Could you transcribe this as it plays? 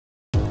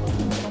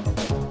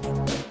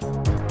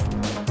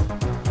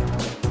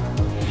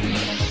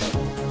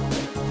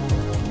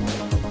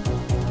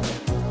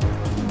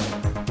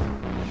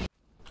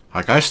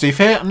Hi guys, Steve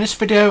here. In this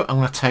video I'm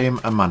going to tame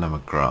a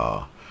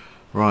Managarmr.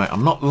 Right,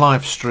 I'm not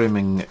live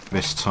streaming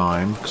this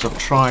time because I've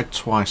tried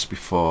twice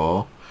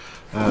before.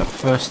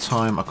 First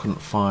time I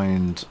couldn't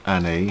find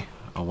any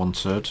I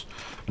wanted,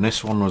 and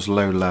this one was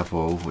low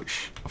level,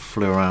 which I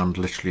flew around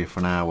literally for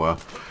an hour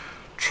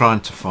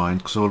trying to find,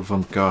 because all of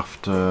them go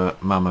after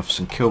mammoths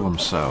and kill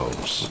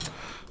themselves.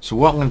 So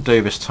what I'm going to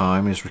do this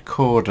time is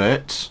record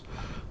it,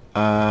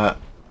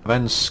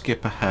 then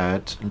skip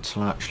ahead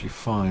until I actually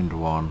find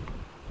one.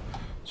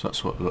 So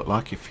that's what it looked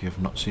like if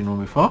you've not seen one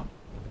before.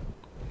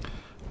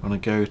 I'm going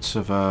to go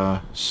to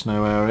the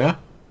snow area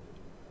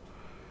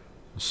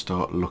and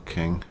start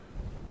looking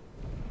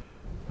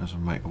as I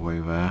make my way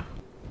there.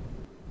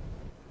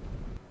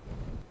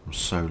 I'm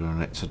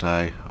soloing it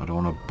today. I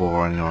don't want to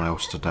bore anyone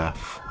else to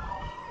death.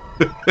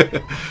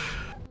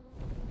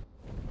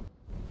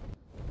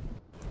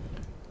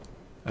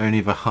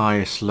 Only the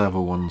highest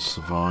level ones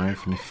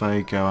survive, and if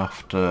they go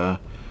after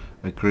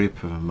a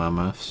group of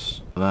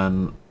mammoths,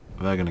 then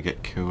they're going to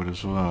get killed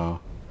as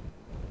well.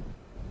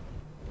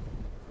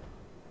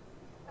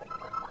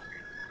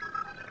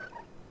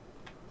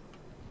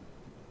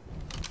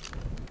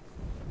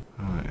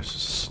 Alright, this is a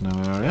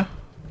snow area.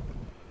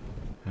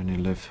 Only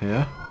live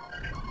here.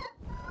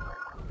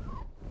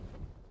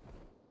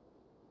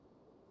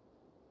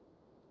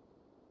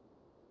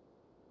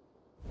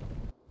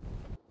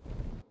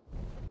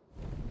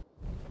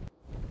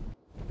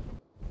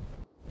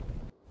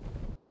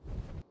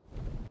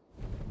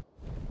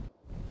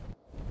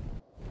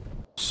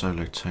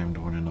 Solo tamed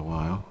one in a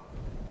while.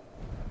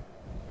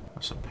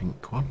 That's a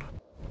pink one.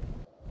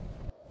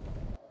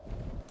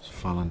 It's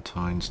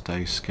Valentine's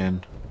Day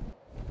skin.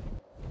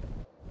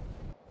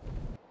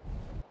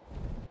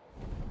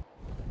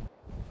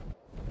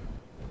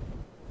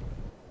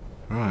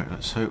 Right,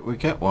 let's hope we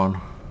get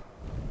one.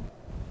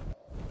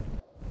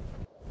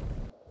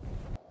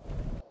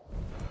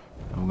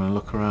 I'm going to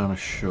look around a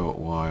short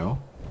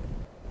while.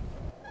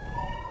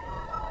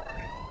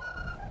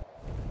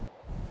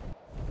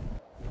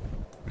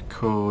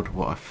 Record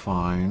what I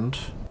find.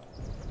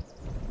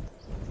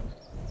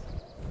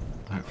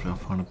 Hopefully I'll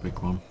find a big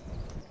one.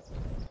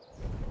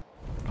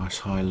 Nice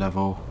high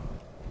level.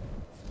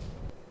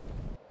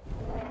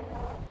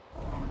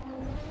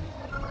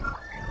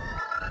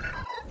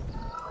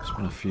 It's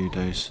been a few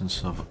days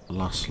since I've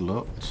last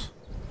looked.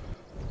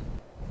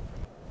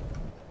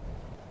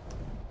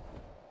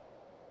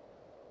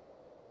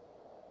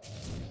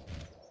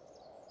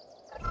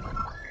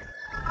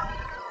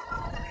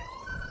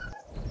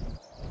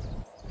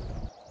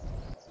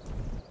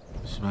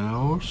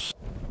 Smells.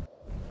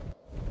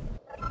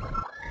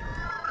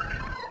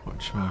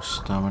 Watch my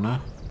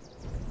stamina.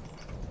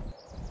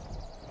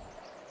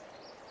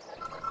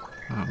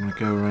 Right, I'm going to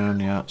go around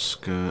the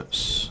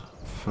outskirts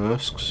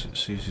first because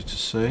it's easy to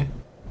see.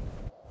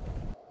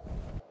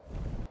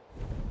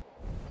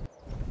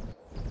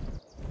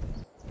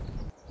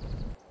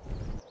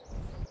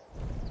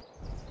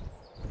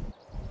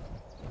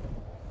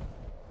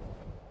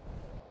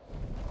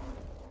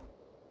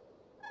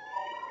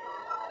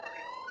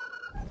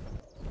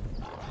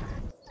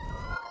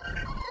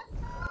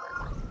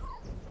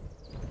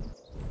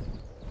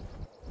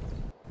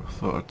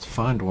 I thought I'd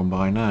find one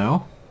by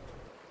now.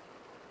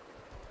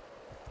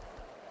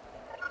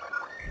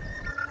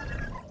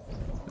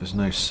 There's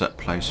no set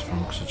place for them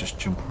because I just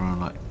jump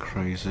around like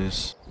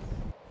crazies.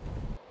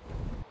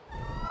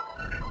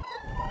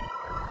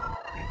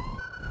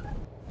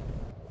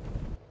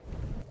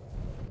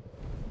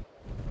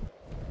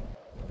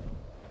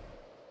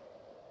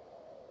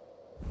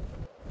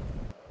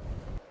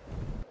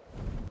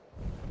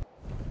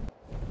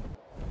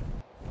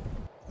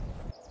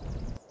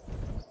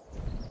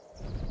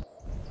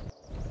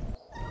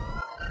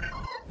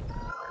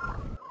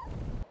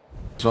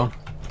 It's on.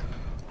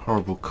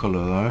 Horrible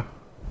colour though.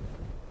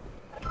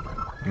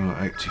 Oh,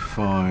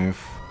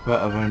 85.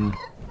 Better than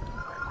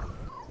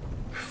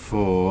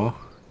before.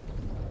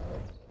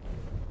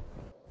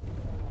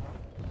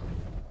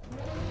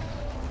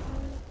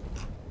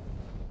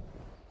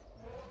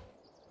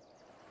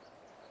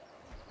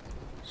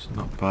 It's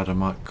not bad, I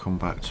might come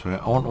back to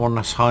it. I want one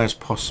as high as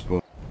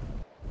possible.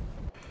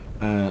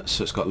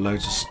 So it's got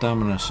loads of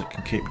stamina so it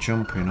can keep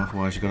jumping,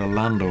 otherwise you've got to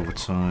land all the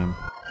time.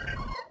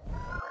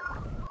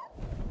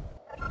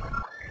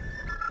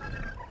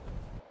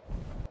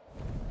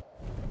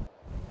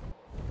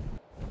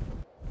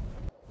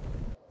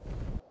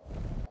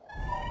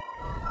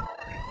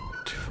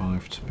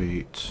 To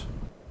beat.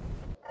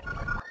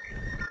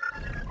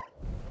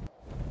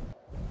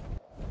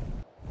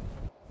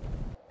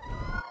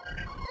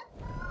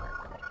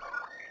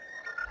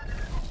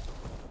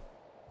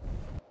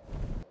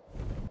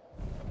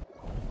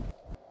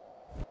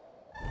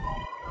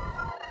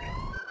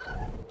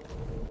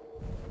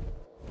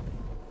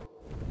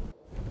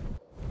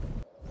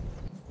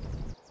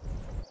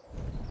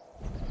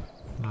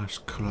 Nice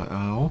colour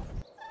owl.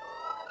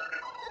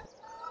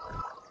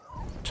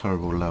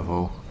 Terrible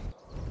level.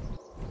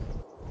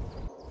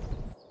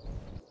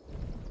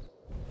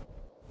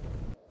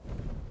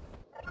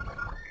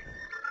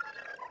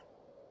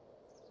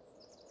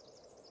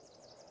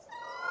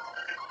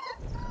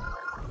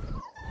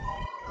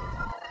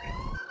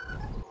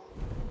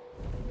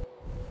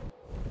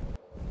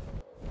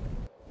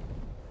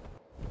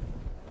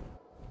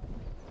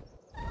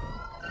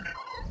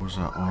 was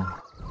that one?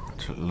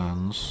 Till it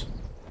lands.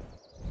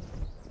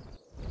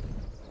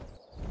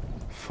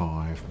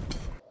 5.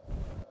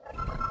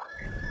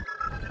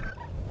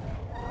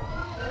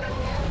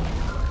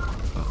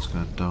 That's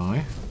going to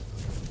die.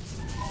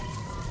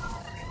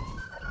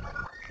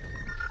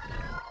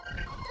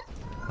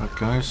 Right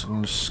guys, I'm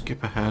going to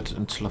skip ahead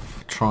until I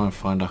try and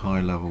find a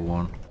high level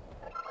one.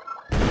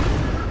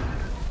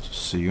 So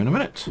see you in a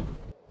minute.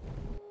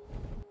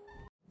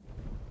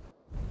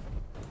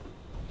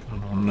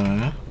 And on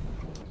there.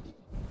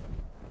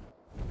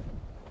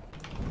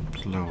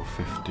 It's level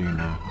 15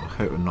 now. I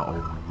hope we're not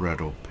all red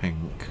or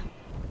pink.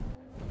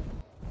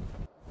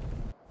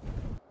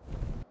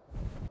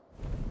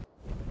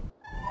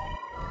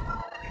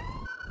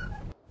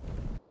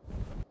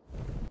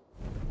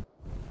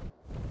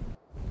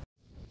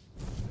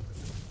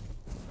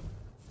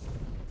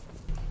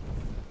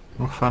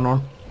 I found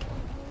one,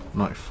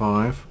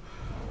 95,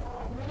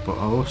 but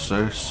I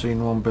also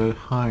seen one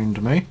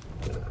behind me.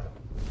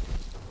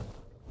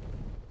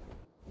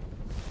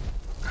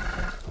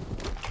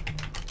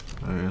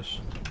 There he is.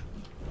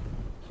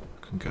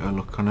 Can get a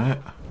look on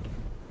it.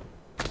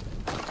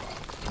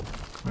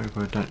 Maybe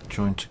they don't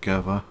join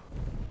together.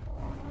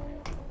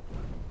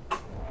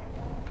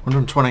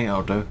 120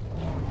 I'll do.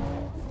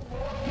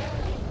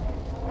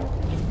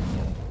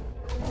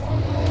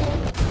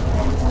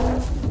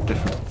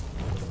 Different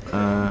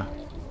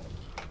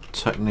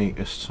technique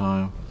this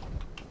time.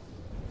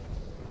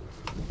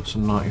 That's a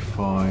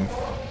 95.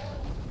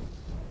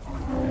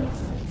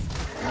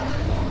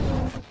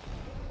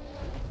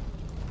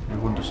 He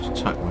wanted to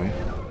attack me.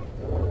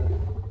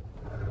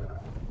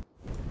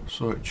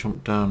 Saw it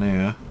jump down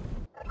here.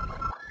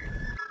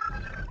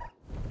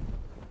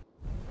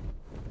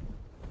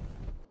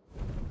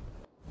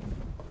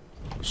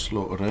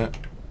 Slaughtered it.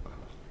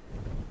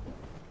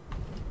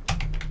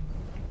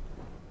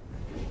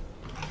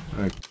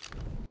 Okay.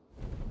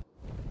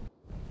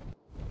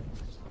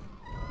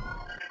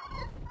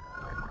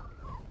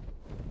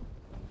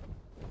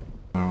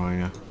 Where are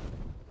you?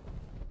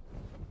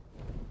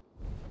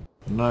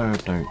 No,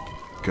 don't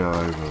go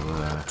over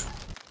there.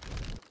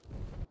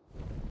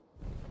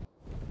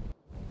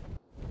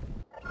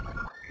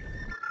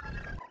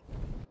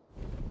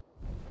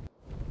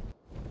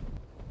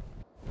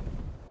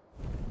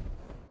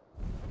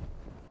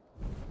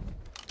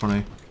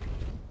 Funny.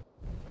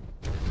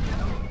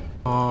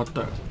 Oh,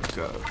 don't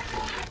go.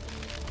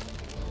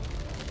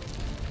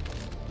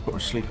 Put my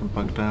sleeping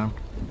bag down.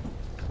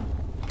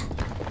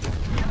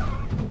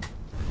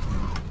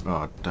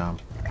 Oh, damn.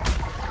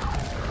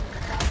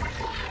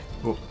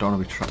 Oh, don't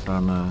want to be trapped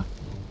down there.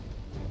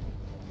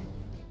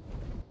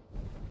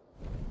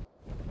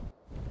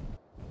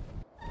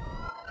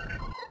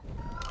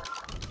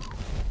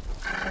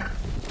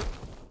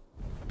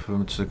 For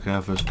them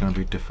together is going to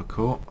be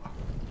difficult.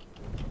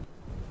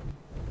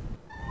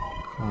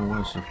 Oh,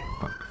 where's the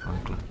back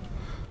angler?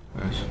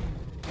 There's.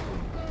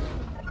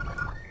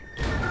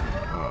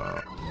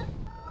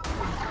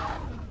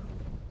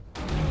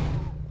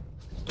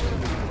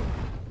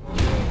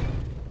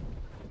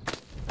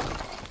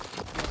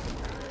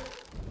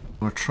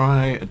 I'm going to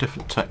try a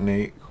different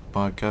technique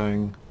by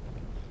going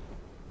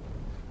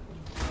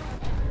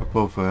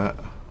above it.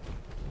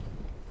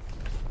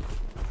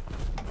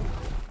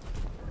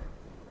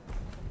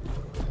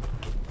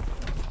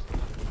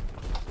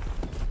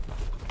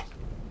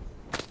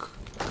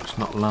 It's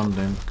not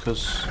landing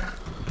because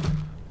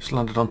it's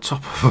landed on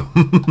top of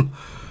them.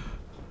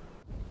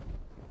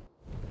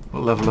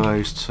 What level are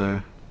these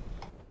two?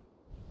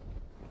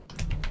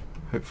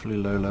 Hopefully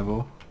low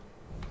level.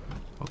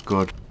 Oh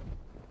good.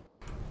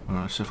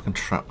 Alright, let's see if I can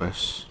trap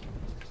this.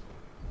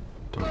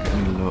 Don't get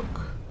any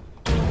luck.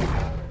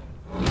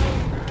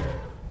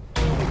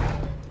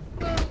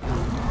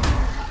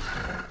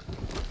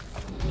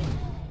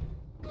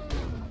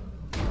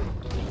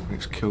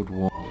 It's killed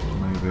one,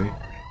 maybe.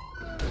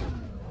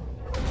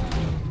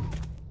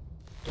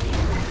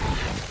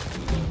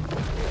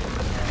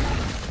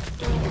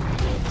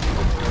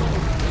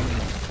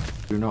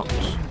 Do not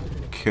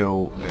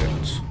kill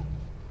it.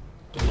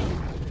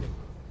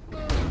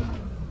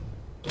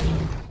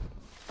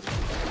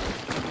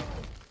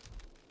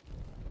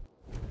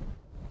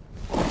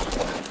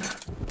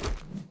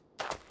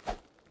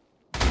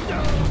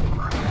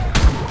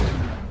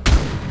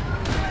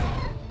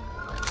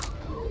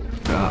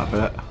 Get out of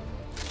it.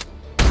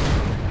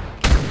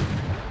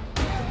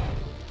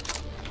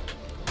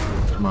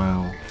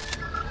 Smile.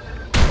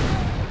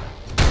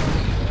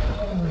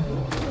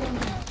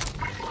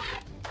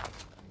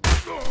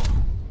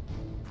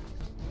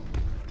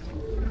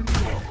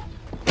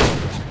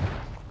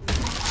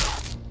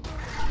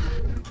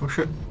 Oh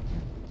shit.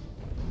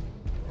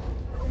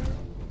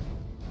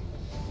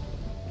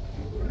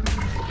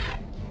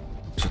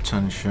 It's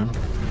attention.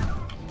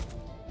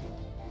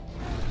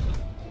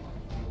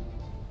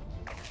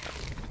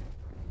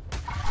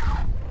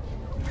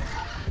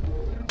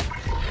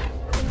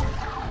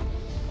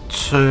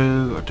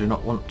 Two, I do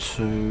not want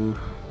to.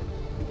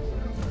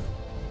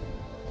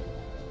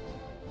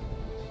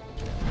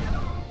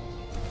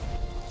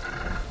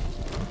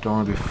 Don't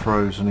want to be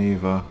frozen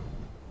either.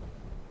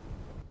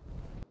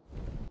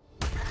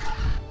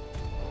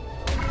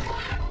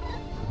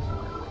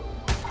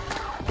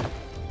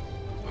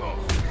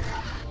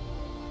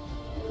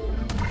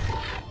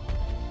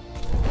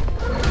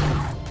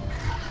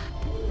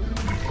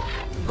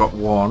 Got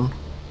one.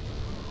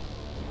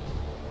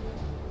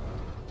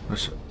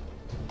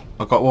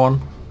 I got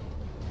one.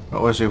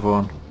 Oh, where's the other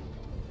one?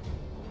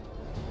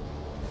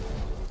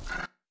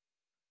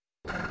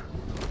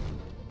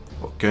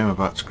 What game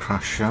about to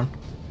crash, Shan?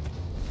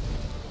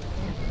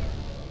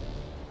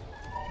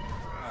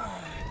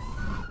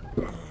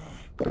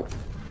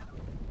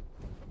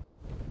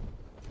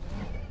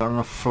 Got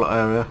enough flat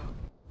area.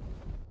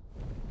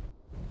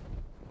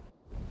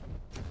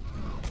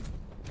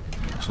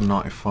 It's a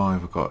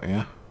 95 I got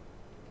here.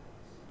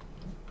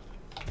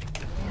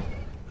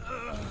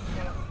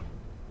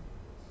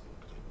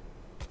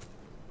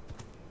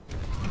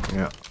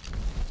 Yeah.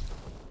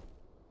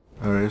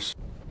 There it is.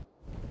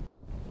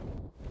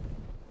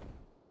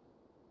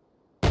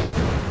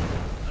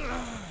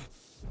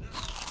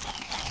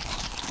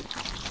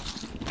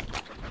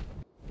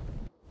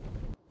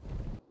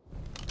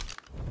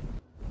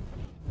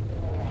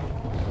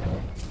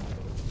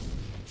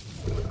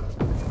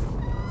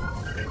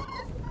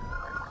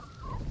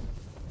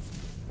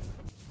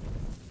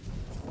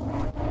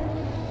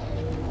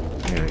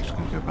 Yeah, he's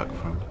gonna go back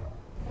for him.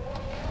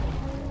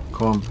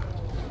 Come on.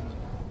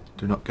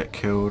 Do not get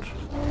killed.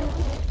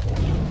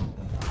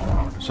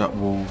 Is that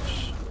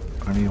wolves?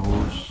 Any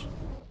wolves?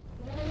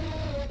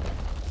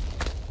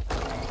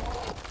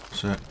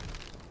 That's it.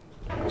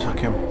 Attack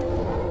him.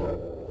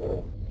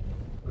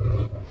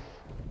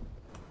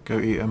 Go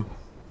eat him.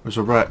 There's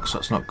a Rex,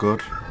 that's not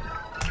good.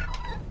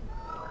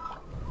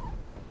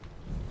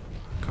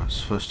 God, it's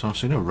the first time I've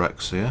seen a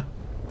Rex here.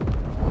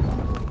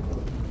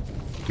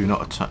 Do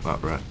not attack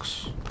that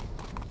Rex.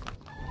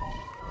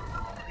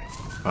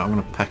 Right, I'm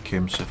going to peck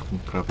him, see if I can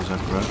grab his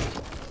aggro.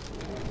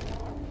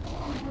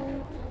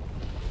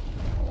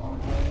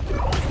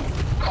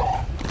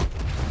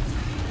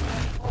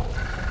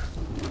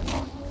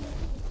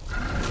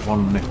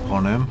 One nip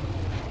on him.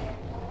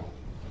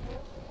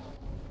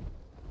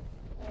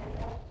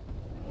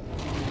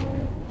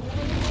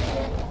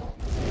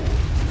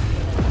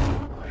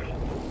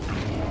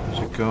 Where's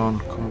he gone?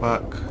 Come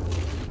back.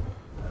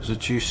 There's a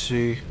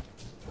juicy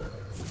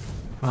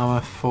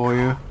mammoth for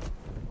you.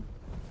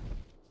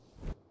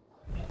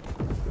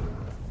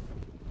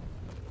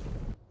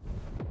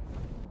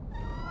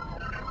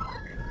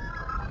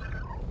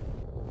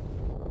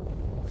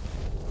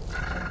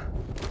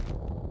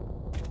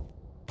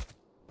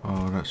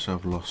 Oh, let's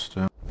have lost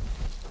him.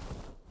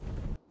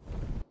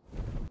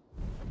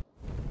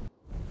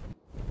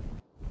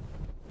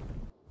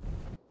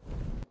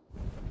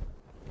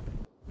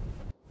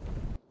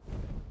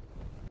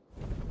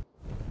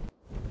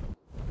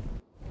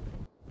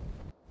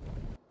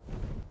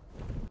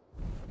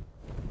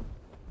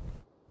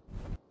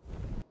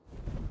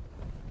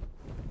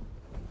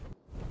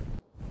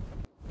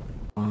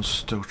 One's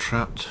still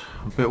trapped.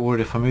 I'm a bit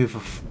worried if I move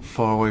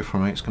far away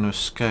from it, it's going to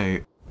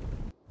escape.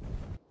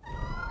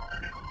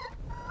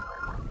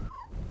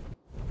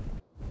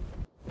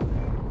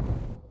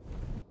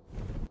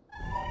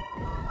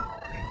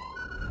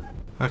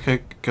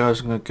 Okay,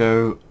 guys, I'm going to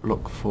go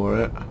look for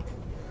it.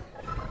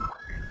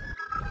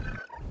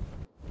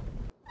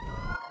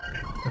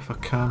 If I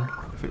can,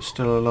 if it's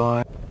still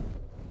alive.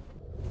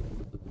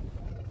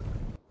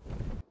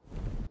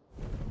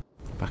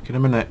 Back in a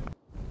minute.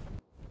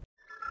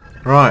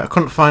 Right, I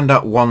couldn't find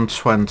that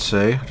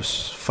 120, I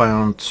just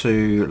found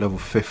 2 level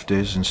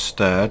 50s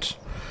instead.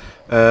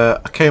 I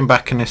came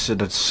back and this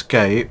had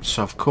escaped,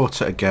 so I've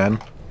caught it again.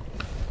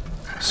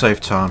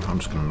 Save time, I'm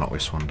just going to knock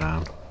this one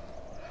down.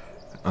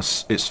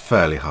 It's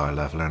fairly high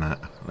level, isn't it?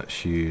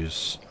 Let's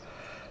use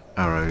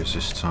arrows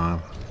this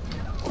time.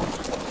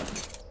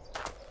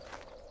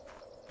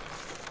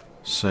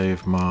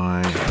 Save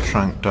my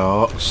trank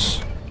darts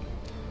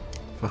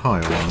for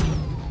higher one.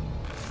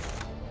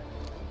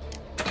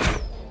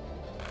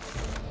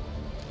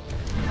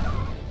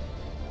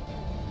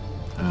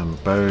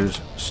 Bow's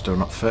still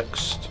not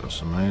fixed,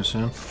 that's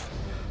amazing.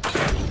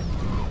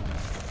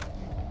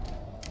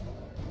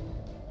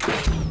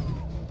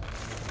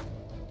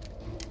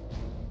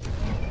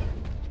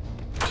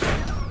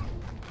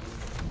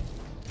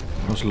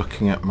 I was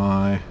looking at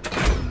my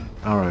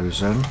arrows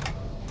then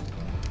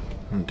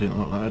and it didn't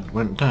look like it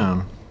went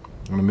down.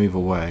 I'm going to move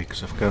away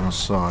because if I go on the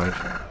side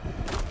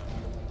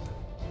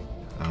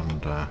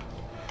and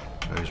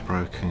bow's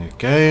broken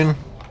again.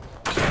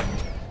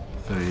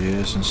 30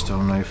 years and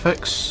still no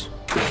fix.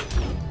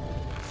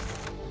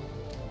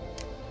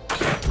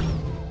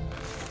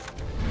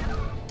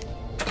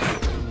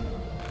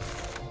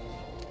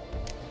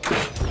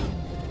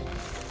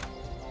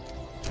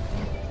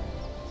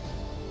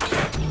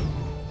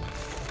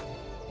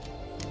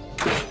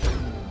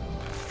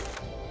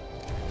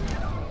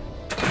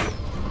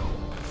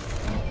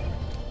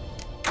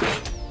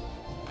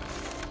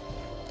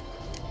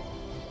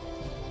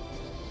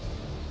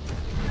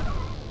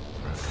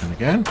 Broken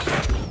again.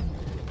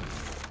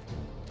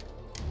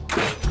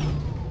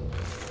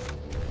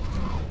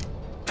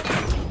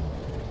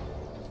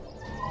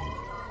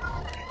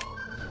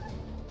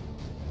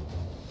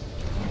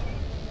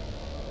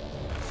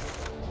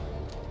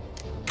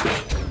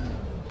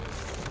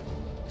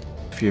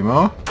 few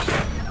more.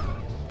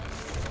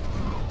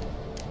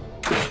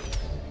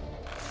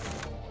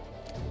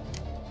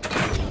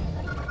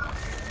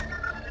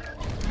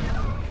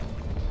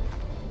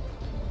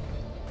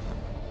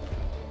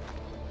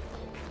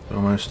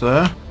 Almost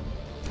there.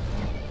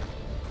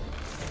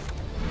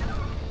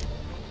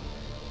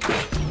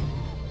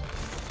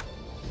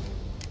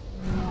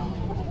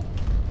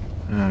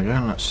 There we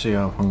go, let's see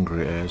how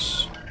hungry it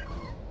is.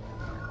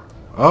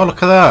 Oh,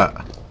 look at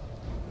that!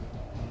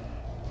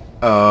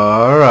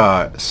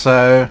 Alright,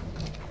 so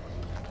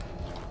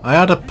I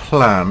had a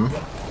plan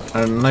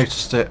and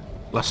noticed it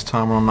last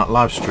time on that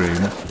live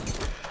stream,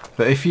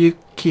 but if you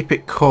keep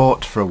it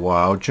caught for a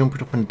while,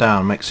 jumping up and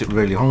down makes it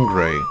really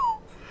hungry.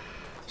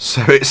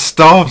 So it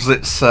starves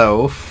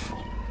itself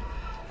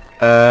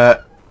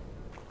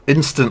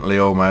instantly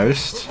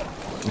almost.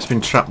 It's been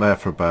trapped there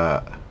for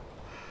about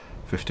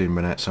 15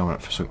 minutes. I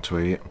went for something to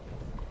eat.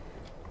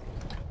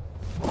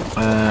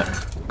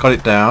 Got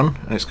it down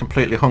and it's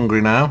completely hungry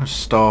now. It's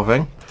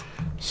starving.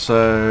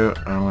 So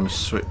I'm going to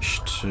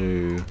switch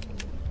to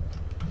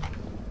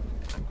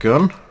a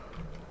gun.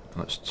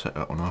 Let's take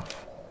that one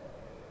off.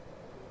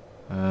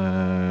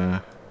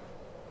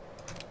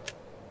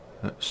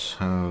 Let's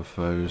have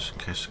those in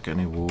case I get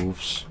any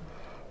wolves.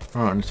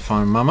 Right, I need to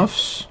find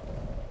mammoths.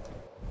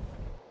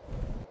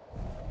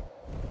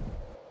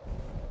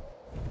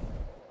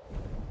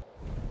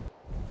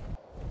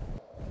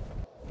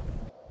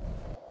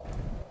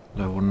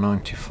 Level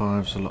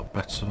 95 is a lot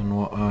better than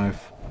what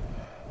I've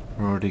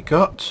already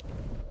got.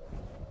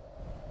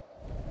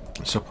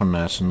 It's up on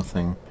there, so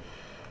nothing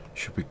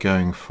should be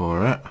going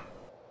for it.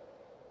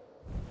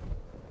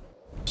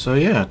 So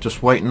yeah,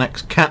 just wait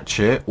catch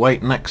it,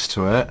 wait next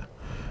to it.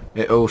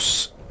 It'll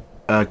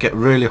get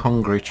really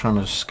hungry trying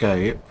to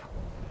escape,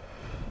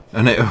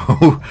 and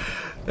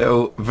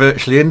it'll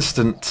virtually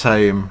instant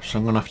tame. So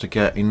I'm gonna have to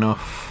get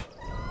enough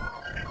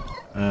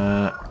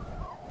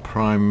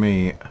prime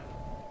meat.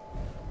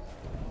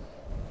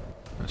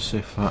 Let's see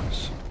if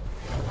that's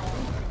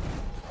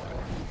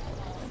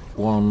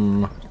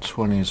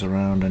 120s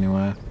around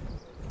anywhere.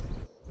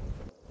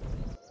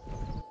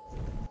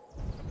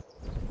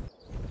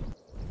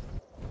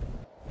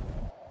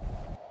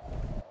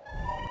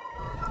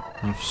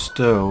 I've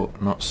still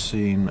not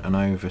seen an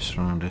ovis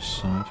around this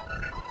side.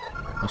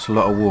 That's a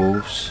lot of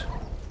wolves.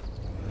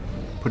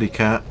 Putty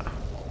cat.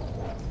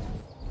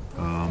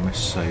 Oh, miss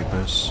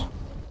sabres.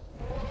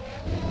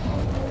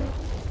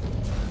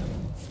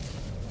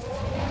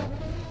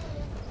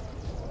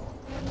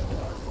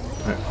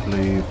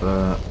 Hopefully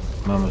the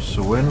mammoths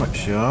will win,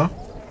 which they are.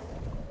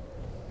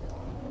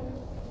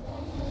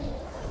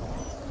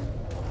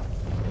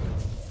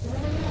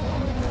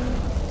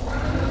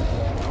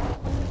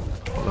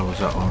 What level was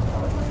that one?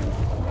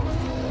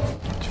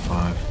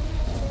 95.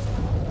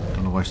 Don't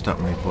want to waste that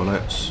many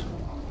bullets.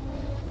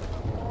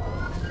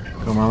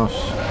 Go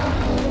mammoths.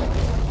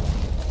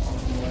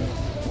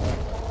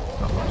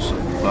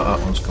 That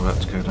one's about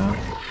to go down.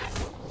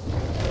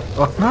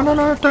 Oh,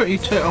 no, don't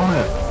eat it on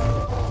it.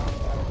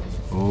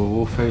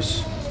 Oh,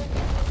 wolfies.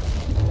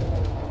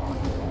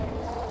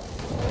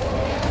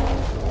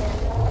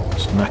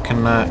 It's neck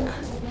and neck.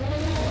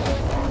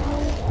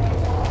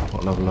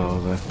 What level are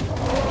they?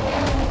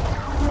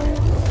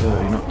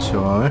 30, not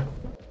too high.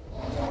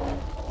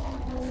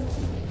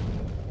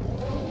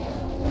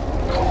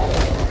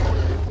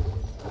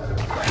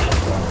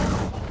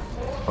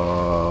 I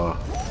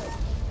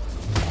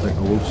think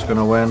the wolf's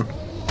gonna win.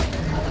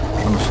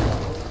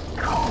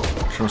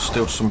 Trying to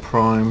steal some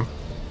prime.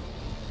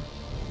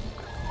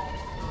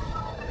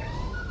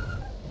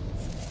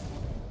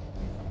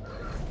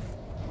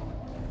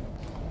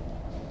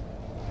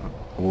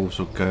 Wolves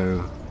will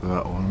go for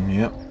that one,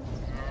 yep.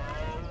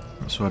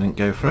 That's why I didn't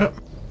go for it.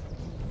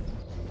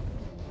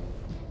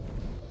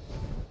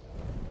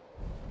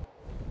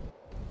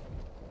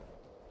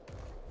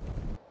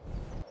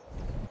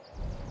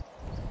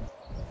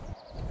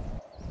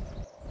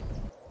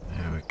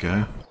 There we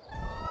go.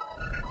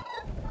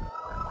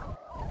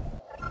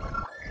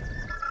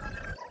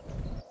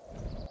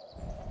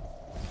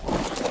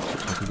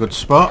 Looks like a good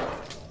spot.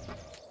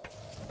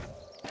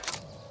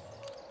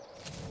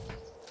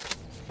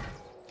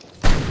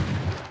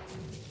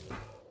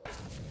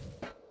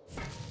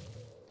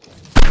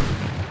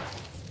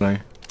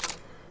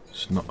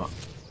 It's not.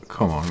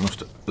 Come on,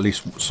 must at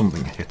least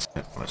something hit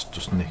it. Let's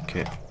just nick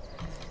it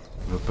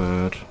with a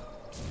bird.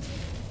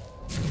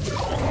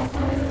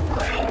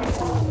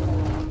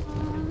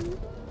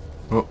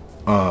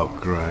 Oh,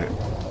 great.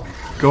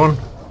 Go on,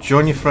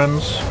 join your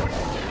friends.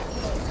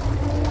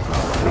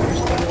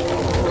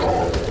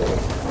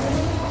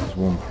 There's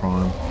one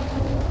prime.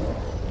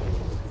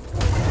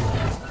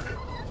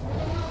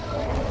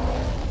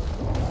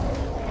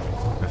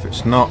 If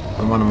it's not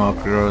the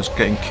Managarmr is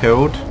getting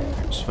killed,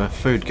 it's their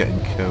food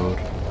getting killed.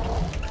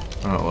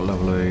 Alright, what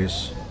level are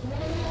these?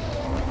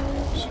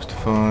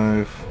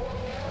 65.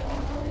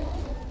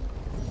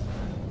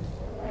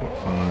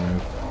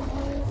 5.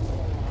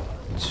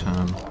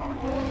 10.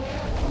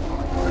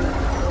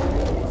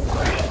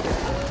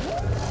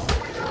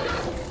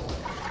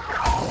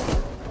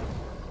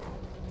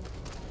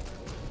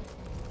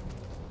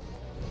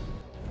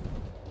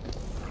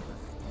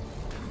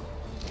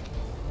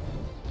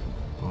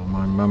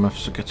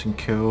 mammoths are getting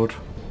killed.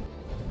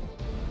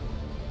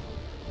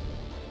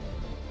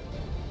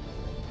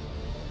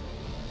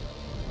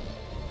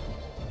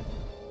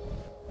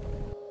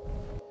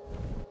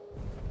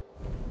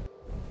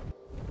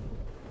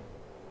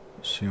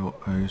 Let's see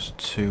what those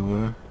two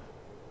were.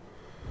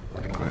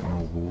 Great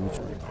more wolves.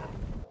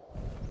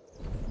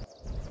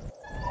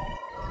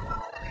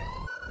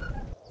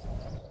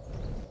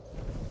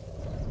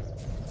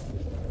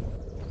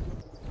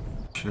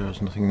 Sure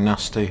there's nothing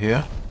nasty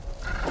here.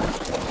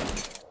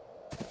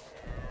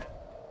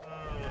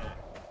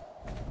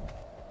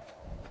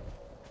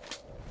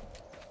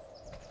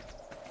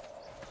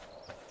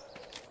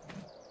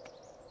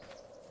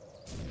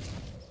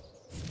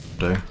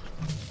 Do.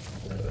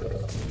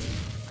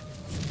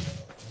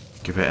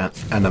 Give it an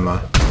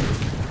enema.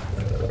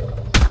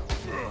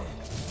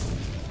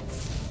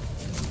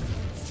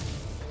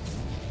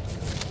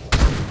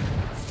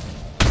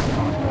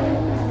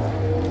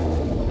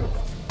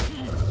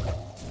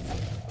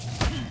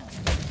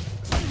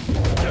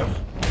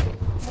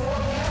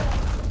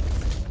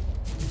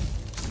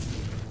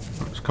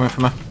 It's coming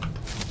from there.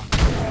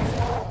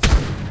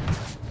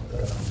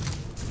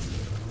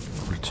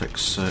 Probably take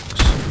 6.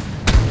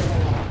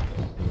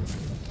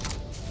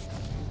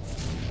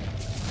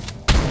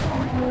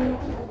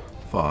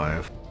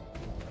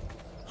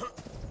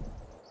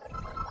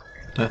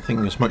 Don't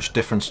think there's much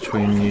difference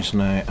between using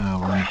a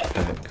owl and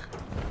a pick.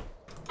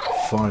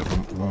 5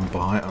 on 1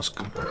 bite, that's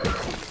good.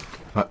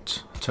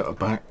 But take it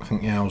back, I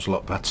think the owl's a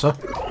lot better.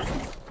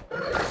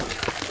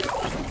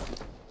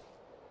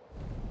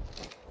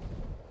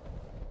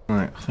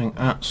 Right, I think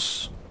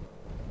that's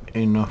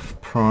enough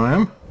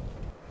prime.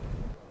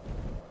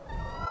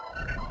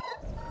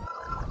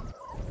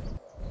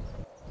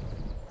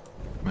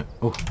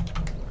 Oh,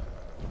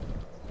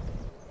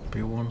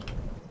 B1.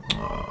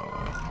 Oh.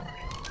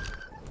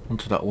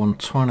 Onto that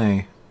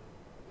 120.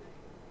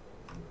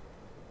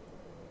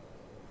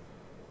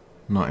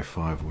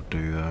 95 will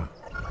do though.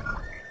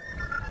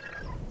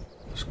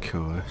 Let's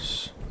kill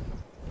this.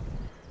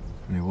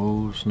 Any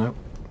wolves? Nope.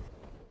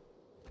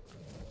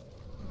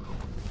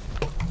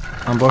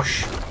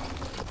 Ambush.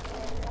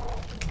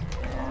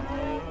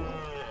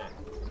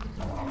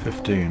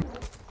 15.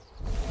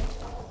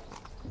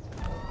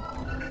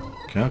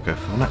 Okay, I'll go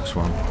for the next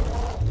one.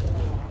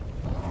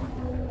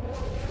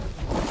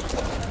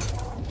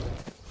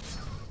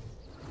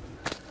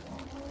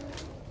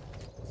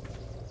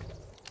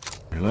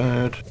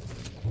 Reload.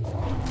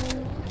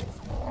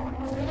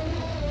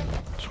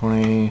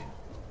 20.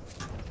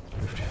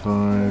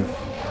 55.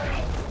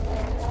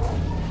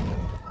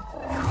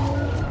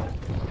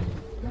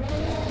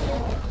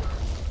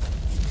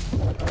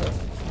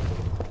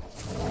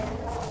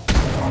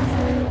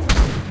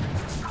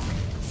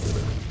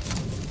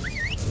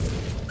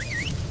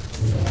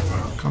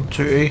 Come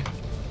to E.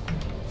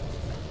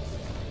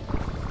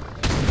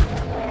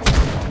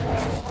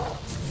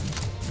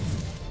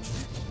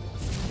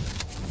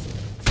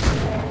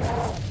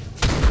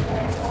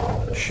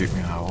 Shoot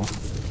me, owl.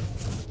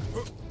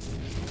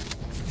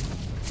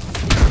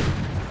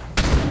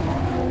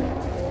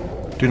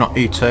 Do not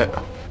eat it.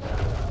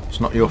 It's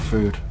not your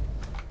food.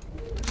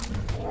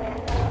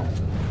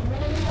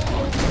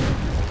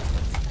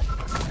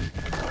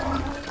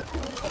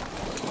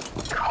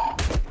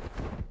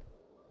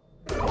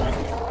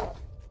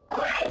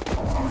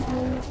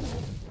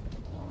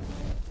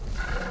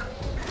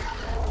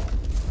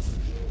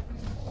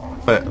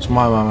 But it's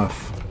my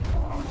mammoth.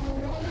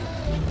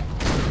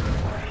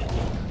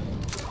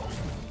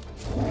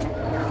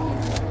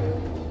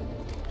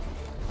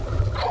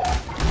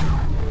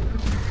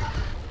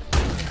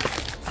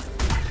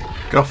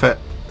 Get off it.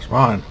 It's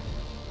mine.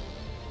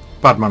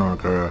 Bad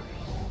Managarmr.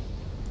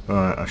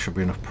 Alright, that should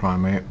be enough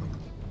primate.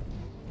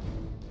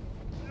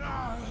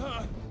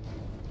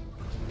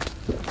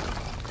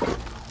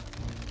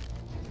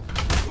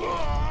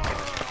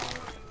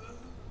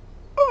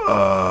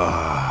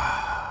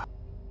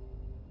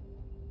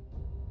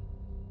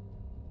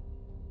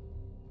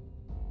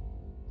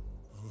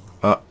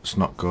 It's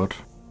not good.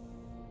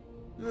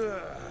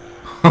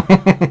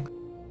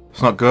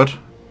 It's not good.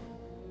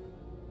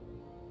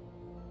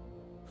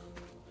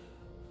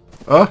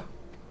 On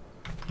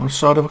the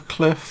side of a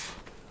cliff.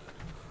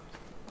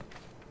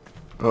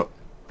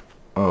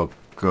 Oh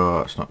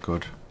god, it's not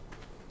good.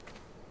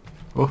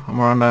 Oh, I'm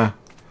around there.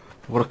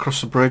 I've got to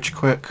cross the bridge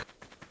quick.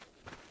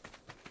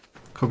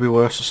 Could be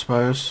worse, I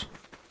suppose.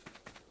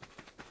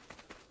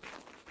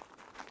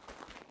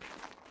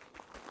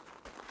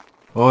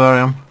 Oh, there I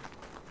am.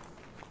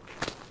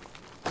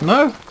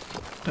 No!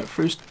 Don't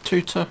freeze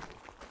Tutor.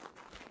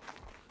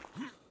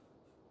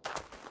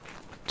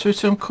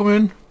 Tutor, I'm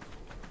coming.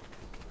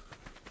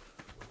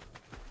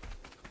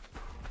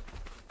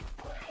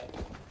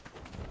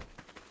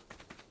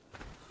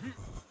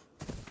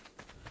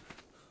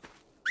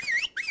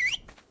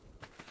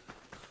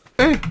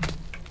 Hey!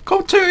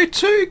 Come to me,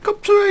 come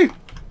to me!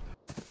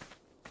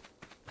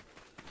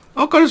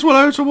 Oh god, there's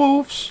loads of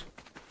wolves!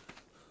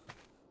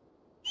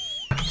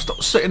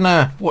 Stop sitting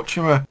there,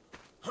 watching me.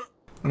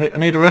 I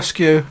need a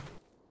rescue.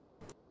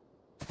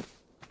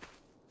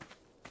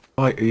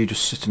 Why are you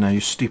just sitting there, you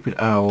stupid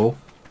owl?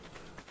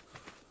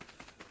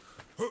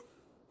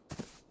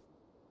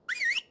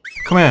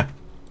 Come here.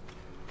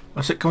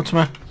 That's it, come to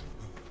me.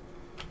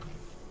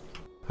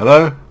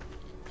 Hello?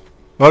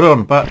 Well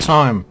done, about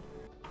time.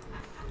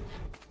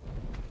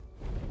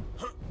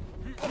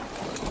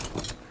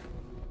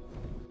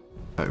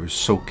 He was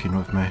sulking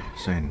with me,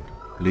 saying,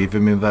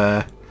 leaving me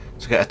there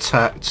to get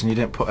attacked and you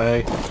didn't put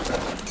a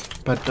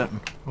bed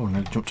down. Oh,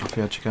 no, jumped off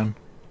the edge again.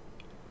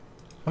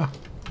 Ah.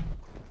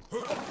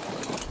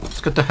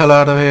 Let's get the hell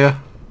out of here.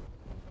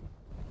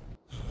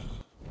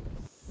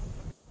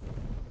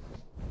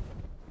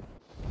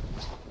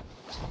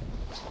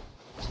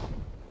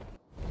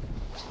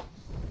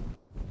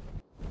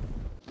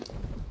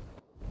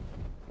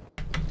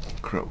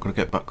 Crap, gotta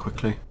get back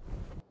quickly.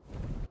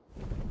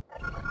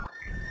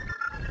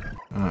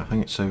 Alright, I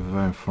think it's over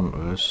there in front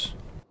of us.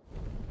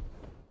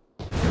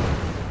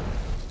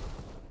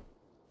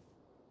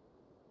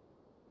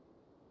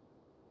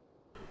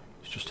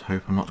 Just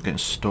hope I'm not getting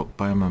stuck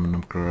by a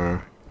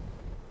Managarmr.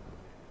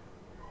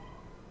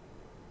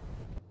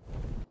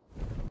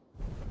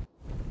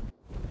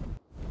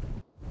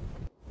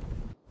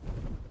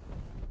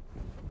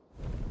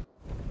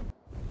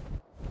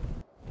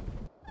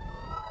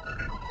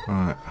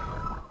 Right.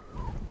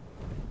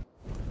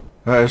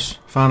 There it is.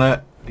 Found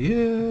it.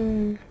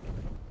 Yay!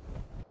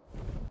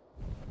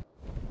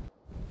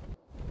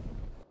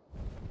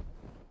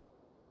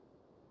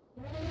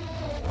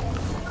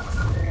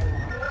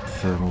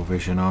 Thermal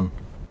vision on.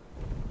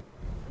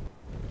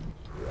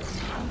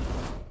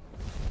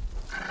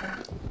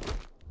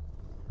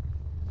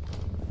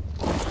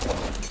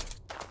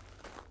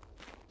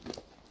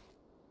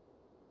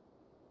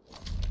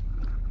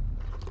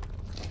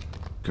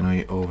 Gonna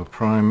eat all the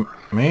prime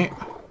meat.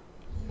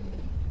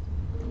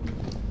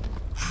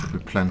 Should be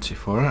plenty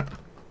for it.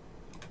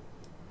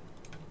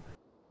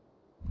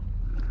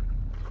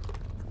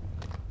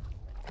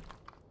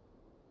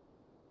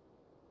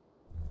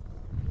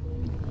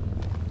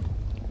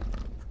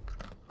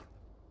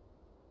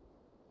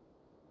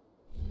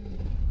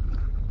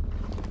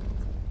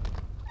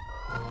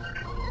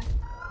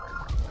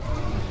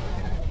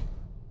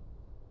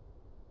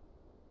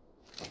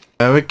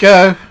 There we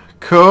go.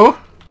 Cool.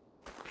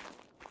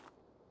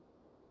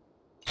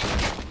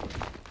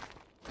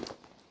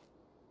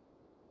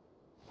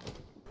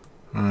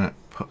 Right,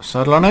 put a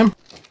saddle on him.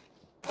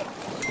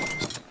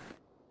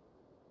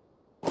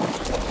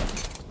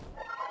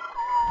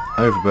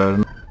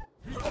 Overburden.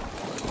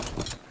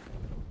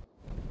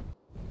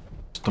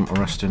 Dump the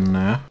rest in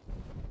there.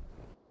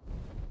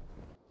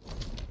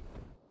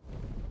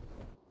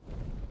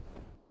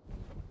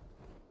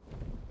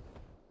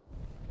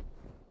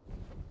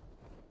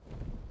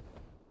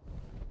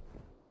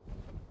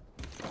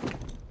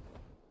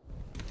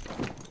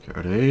 Get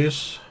rid of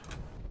these.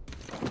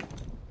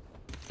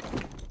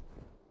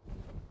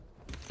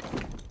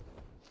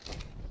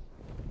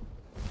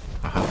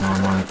 I have my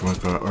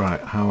Managarmr.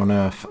 Right, how on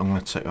earth I'm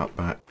going to take that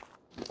back?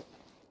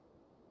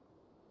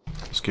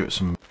 Let's give it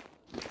some.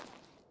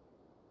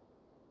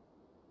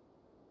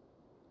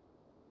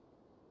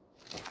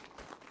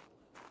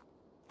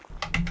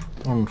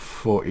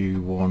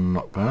 $141,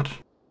 not bad.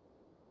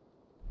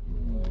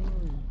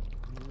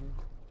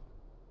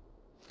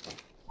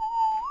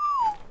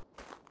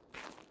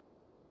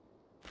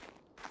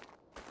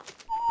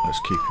 Let's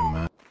keep him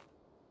there.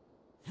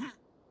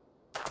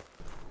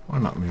 Why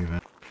not move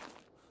it?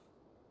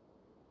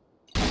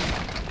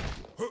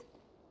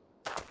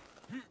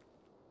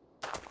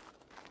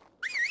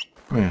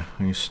 Oh yeah,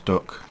 he's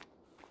stuck.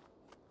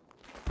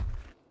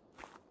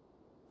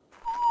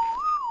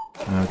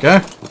 There we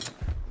go.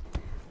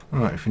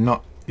 Right, if you've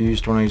not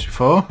used one of these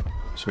before,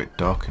 it's a bit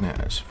dark in it.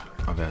 It's,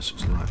 oh, there's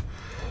it's light.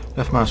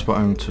 Left mouse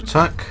button to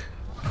attack.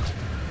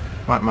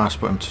 Right mouse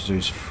button to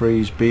do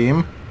freeze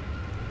beam.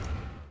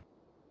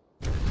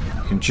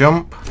 You can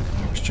jump.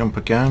 Let's jump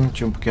again,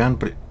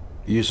 but it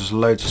uses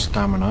loads of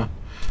stamina.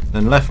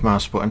 Then left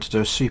mouse button to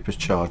do a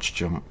supercharged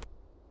jump.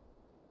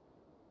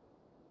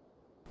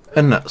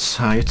 And that's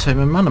how you tame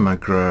a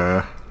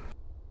Managarmr.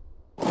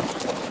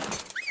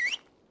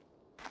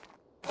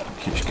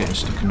 Keeps getting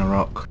stuck in a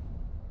rock.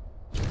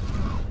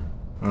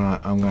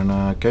 Right, I'm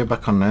gonna go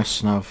back on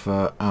this and have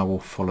Owl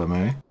follow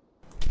me.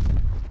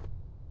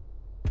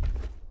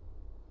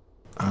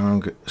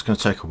 And it's gonna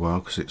take a while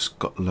because it's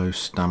got low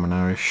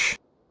stamina-ish.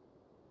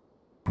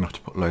 I'm gonna have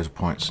to put loads of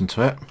points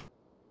into it.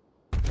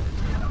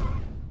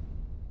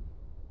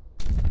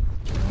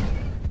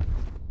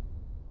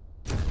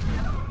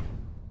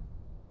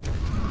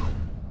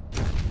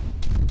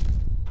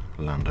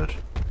 Landed.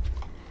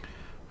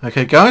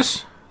 Okay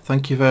guys,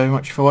 thank you very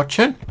much for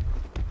watching.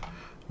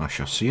 I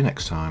shall see you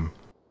next time.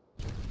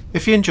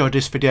 If you enjoyed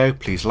this video,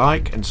 please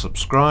like and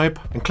subscribe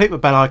and click the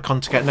bell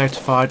icon to get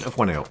notified of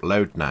when I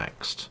upload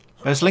next.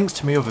 There's links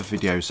to my other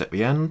videos at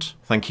the end.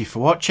 Thank you for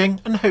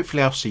watching and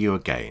hopefully I'll see you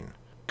again.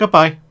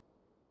 Goodbye.